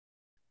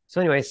So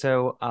anyway,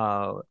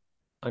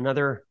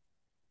 another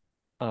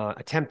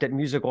attempt at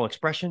musical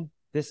expression.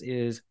 This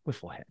is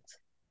Wifflëheadz.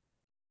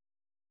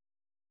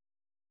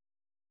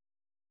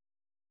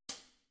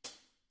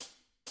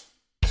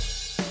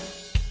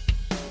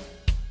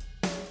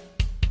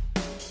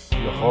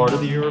 In the heart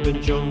of the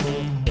urban jungle,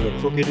 on a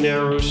crooked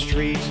narrow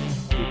street,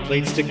 we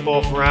played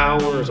stickball for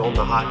hours on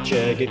the hot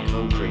jagged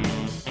concrete.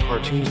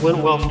 Cartoons went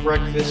well for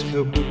breakfast,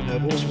 cocoa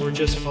pebbles were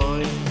just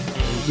fine.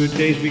 On good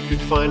days we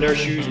could find our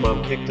shoes,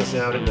 Mom kicked us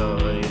out at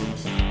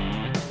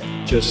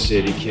 9. Just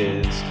city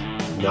kids,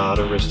 not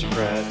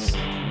aristocrats.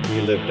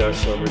 We lived our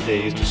summer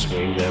days to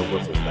swing that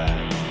wiffle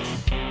bat.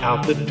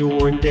 Out the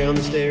door and down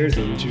the stairs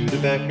into the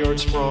backyard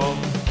sprawl.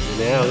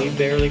 An alley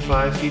barely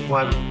 5 feet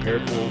wide,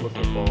 prepared for a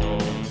wiffle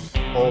ball.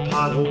 All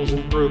potholes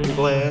and broken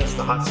glass,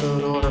 the hot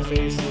sun on our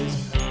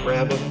faces.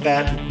 Grab a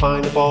bat and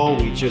find a ball,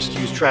 we just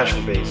use trash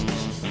for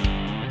bases.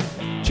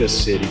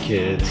 Just city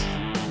kids,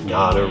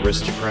 not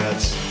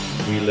aristocrats.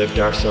 We lived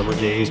our summer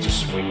days to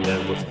swing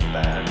that wiffle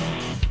bat.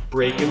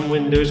 Breaking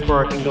windows,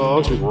 barking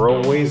dogs, we were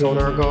always on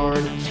our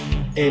guard.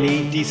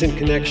 Any decent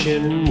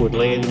connection would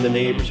land in the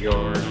neighbor's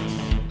yard.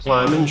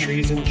 Climbing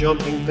trees and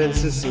jumping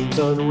fences seems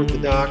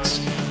unorthodox.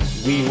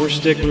 We were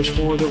sticklers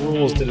for the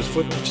rules that his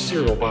foot touched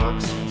cereal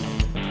box.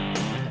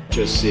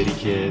 Just city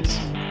kids,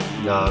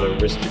 not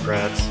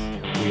aristocrats.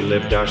 We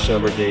lived our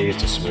summer days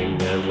to swing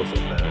that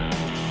wiffle bat.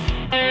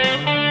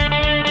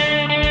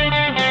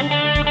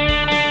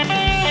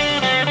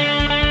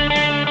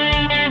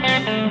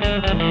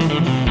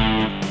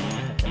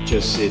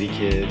 Just city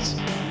kids,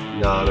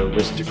 not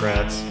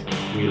aristocrats.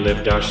 We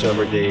lived our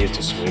summer days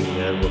to swing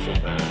that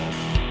wiffle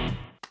bat.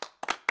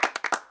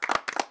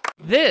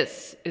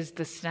 This is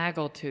the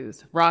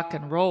Snaggletoot Rock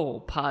and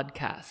Roll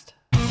Podcast.